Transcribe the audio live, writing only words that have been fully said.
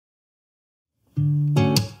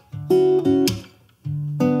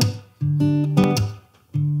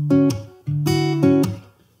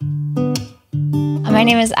My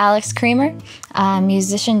name is Alex Creamer. I'm a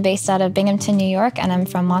musician based out of Binghamton, New York, and I'm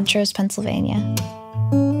from Montrose, Pennsylvania.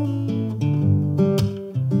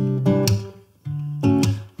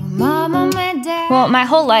 Well, my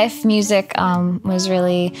whole life, music was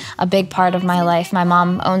really a big part of my life. My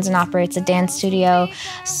mom owns and operates a dance studio,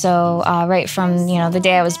 so right from the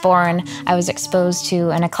day I was born, I was exposed to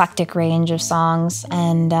an eclectic range of songs,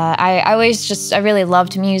 and I really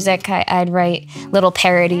loved music. I'd write little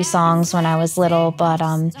parody songs when I was little, but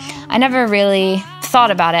I never really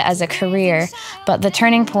thought about it as a career. But the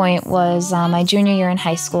turning point was my junior year in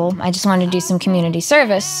high school. I just wanted to do some community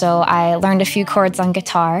service, so I learned a few chords on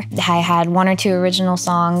guitar. I had 1 or 2 original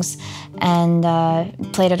songs and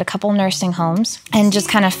played at a couple nursing homes, and just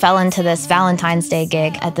kind of fell into this Valentine's Day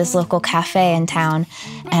gig at this local cafe in town.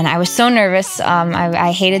 And I was so nervous.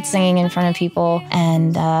 I hated singing in front of people,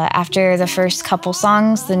 and after the first couple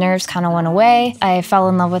songs, the nerves kind of went away. I fell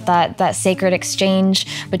in love with that sacred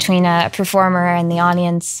exchange between a performer and the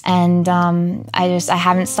audience, and I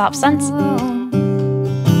haven't stopped since.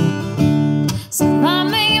 So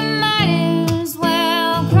mama, you might as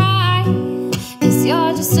well cry, 'cause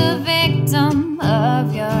you're just a victim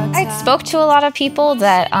of your time. I spoke to a lot of people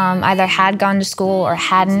that either had gone to school or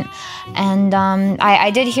hadn't, and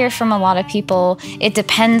I did hear from a lot of people, it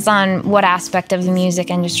depends on what aspect of the music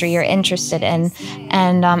industry you're interested in.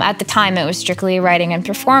 And at the time, it was strictly writing and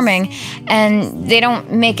performing, and they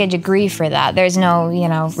don't make a degree for that. There's no,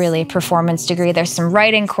 really performance degree. There's some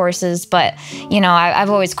writing courses, but, I've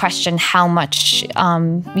always questioned how much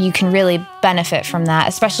you can really benefit from that,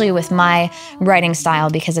 especially with my writing style,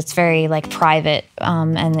 because it's very, private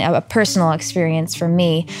and a personal experience for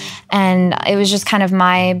me. And it was just kind of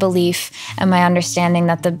my belief and my understanding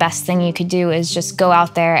that the best thing you could do is just go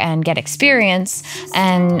out there and get experience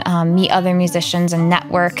and meet other musicians and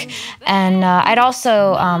network. And I'd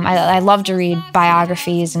also, I love to read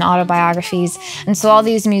biographies and autobiographies. And so all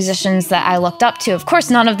these musicians that I looked up to, of course,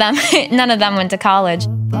 none of them went to college.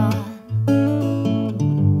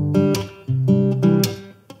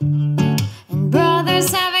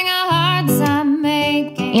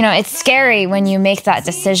 It's scary when you make that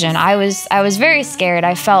decision. I was very scared.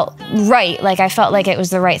 I felt right, I felt like it was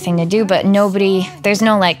the right thing to do, but there's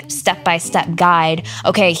no step-by-step guide.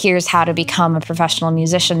 Okay, here's how to become a professional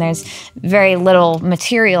musician. There's very little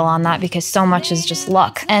material on that because so much is just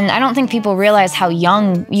luck. And I don't think people realize how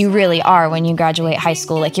young you really are when you graduate high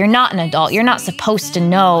school. You're not an adult. You're not supposed to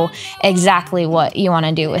know exactly what you want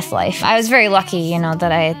to do with life. I was very lucky,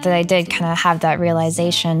 that I did kind of have that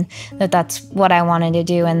realization that that's what I wanted to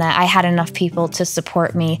do, and that I had enough people to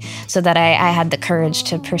support me so that I had the courage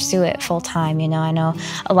to pursue it full time. I know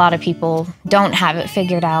a lot of people don't have it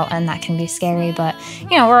figured out, and that can be scary, but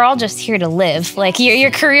we're all just here to live.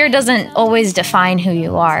 Your career doesn't always define who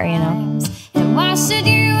you are, And why should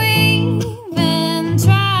you even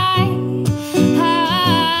try?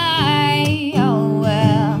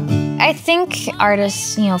 I think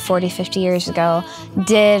artists, 40, 50 years ago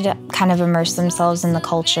did kind of immerse themselves in the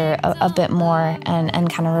culture a bit more and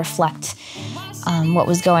kind of reflect what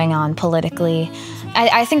was going on politically.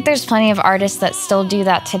 I think there's plenty of artists that still do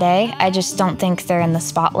that today. I just don't think they're in the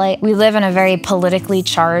spotlight. We live in a very politically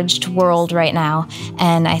charged world right now,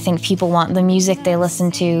 and I think people want the music they listen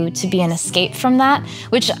to be an escape from that,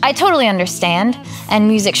 which I totally understand, and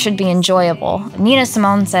music should be enjoyable. Nina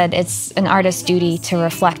Simone said it's an artist's duty to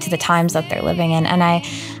reflect the times that they're living in, and I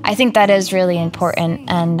think that is really important.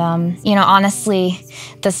 And, honestly,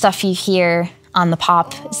 the stuff you hear on the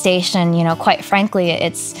pop station, quite frankly,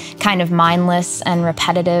 it's kind of mindless and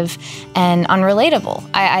repetitive and unrelatable.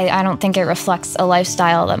 I don't think it reflects a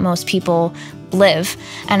lifestyle that most people live.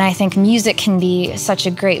 And I think music can be such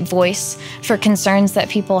a great voice for concerns that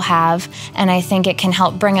people have. And I think it can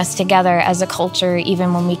help bring us together as a culture,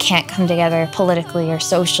 even when we can't come together politically or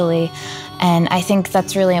socially. And I think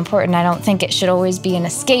that's really important. I don't think it should always be an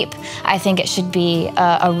escape. I think it should be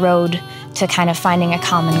a road to kind of finding a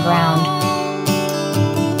common ground.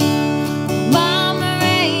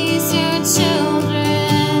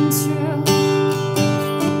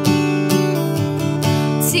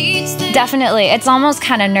 Definitely. It's almost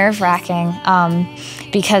kind of nerve-wracking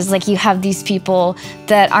because you have these people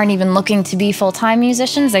that aren't even looking to be full-time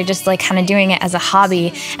musicians. They're just kind of doing it as a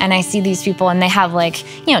hobby. And I see these people and they have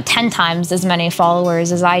 10 times as many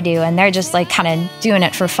followers as I do. And they're just kind of doing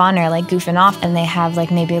it for fun or goofing off. And they have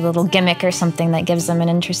maybe a little gimmick or something that gives them an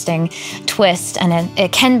interesting twist. And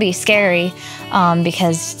it can be scary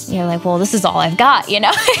because you're well, this is all I've got, and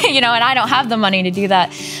I don't have the money to do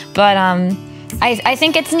that. But I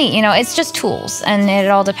think it's neat. You know, it's just tools, and it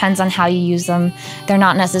all depends on how you use them. They're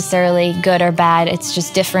not necessarily good or bad. It's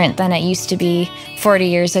just different than it used to be 40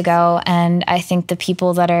 years ago. And I think the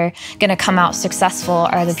people that are going to come out successful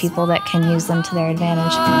are the people that can use them to their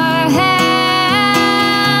advantage.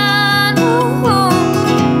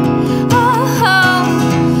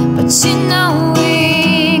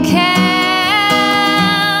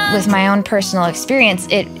 With my own personal experience,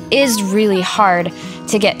 it is really hard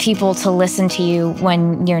to get people to listen to you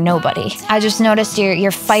when you're nobody. I just noticed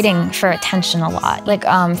you're fighting for attention a lot. Like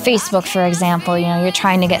Facebook, for example, you know, you're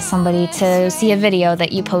trying to get somebody to see a video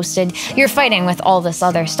that you posted. You're fighting with all this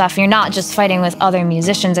other stuff. You're not just fighting with other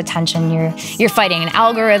musicians' attention. You're fighting an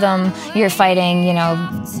algorithm. You're fighting, you know,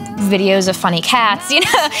 videos of funny cats. You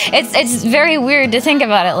know, it's very weird to think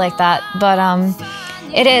about it like that, but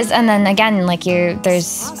it is. And then again, like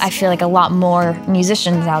there's, I feel like, a lot more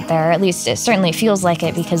musicians out there. At least it certainly feels like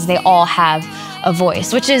it, because they all have a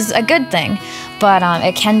voice, which is a good thing. But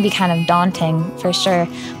it can be kind of daunting, for sure.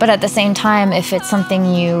 But at the same time, if it's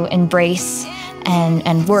something you embrace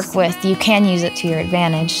and work with, you can use it to your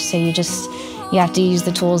advantage. So you have to use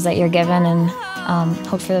the tools that you're given and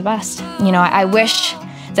hope for the best. You know, I wish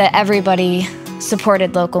that everybody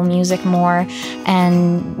supported local music more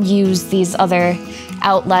and used these other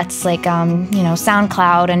outlets like, you know,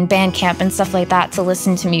 SoundCloud and Bandcamp and stuff like that to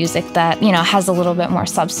listen to music that, you know, has a little bit more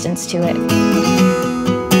substance to it. And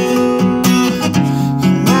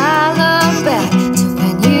I look back to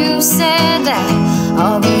when you said that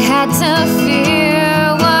all we had to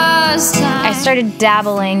fear was time. I started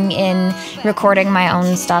dabbling in recording my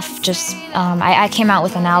own stuff. Just, I came out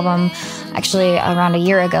with an album actually around a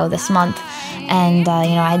year ago this month. And,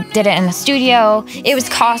 you know, I did it in the studio. It was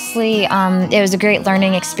costly. It was a great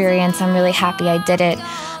learning experience. I'm really happy I did it.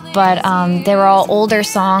 But they were all older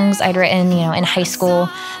songs I'd written, you know, in high school.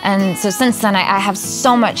 And so since then, I have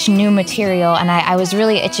so much new material, and I was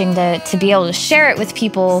really itching to be able to share it with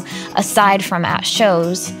people aside from at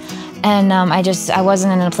shows. And I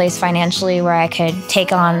wasn't in a place financially where I could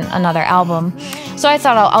take on another album. So I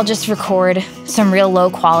thought I'll just record some real low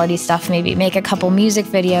quality stuff, maybe make a couple music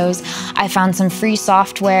videos. I found some free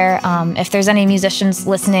software. If there's any musicians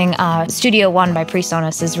listening, Studio One by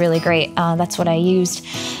PreSonus is really great. That's what I used.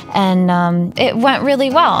 And it went really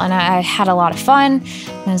well, and I had a lot of fun.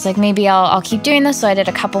 And I was like, maybe I'll keep doing this. So I did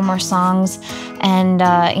a couple more songs, and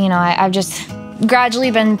you know, I've just gradually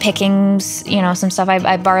been picking, you know, some stuff.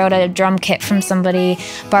 I borrowed a drum kit from somebody,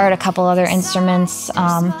 borrowed a couple other instruments,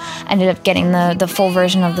 ended up getting the full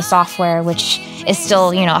version of the software, which is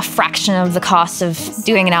still, you know, a fraction of the cost of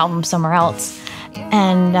doing an album somewhere else.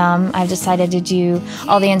 And I've decided to do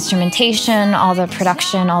all the instrumentation, all the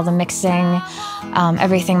production, all the mixing,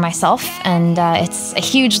 everything myself. And it's a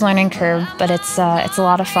huge learning curve, but it's a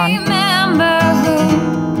lot of fun. Remember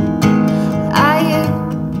who I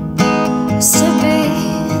used to be.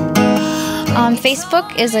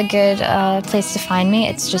 Facebook is a good place to find me.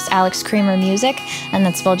 It's just Alex Creamer Music, and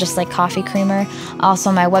that's spelled just like coffee creamer.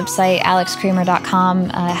 Also, my website, alexcreamer.com,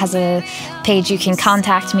 has a page you can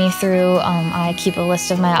contact me through. I keep a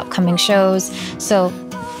list of my upcoming shows, so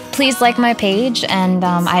please like my page. And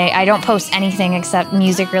I don't post anything except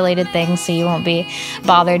music-related things, so you won't be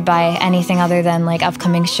bothered by anything other than like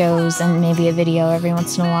upcoming shows and maybe a video every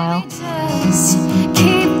once in a while.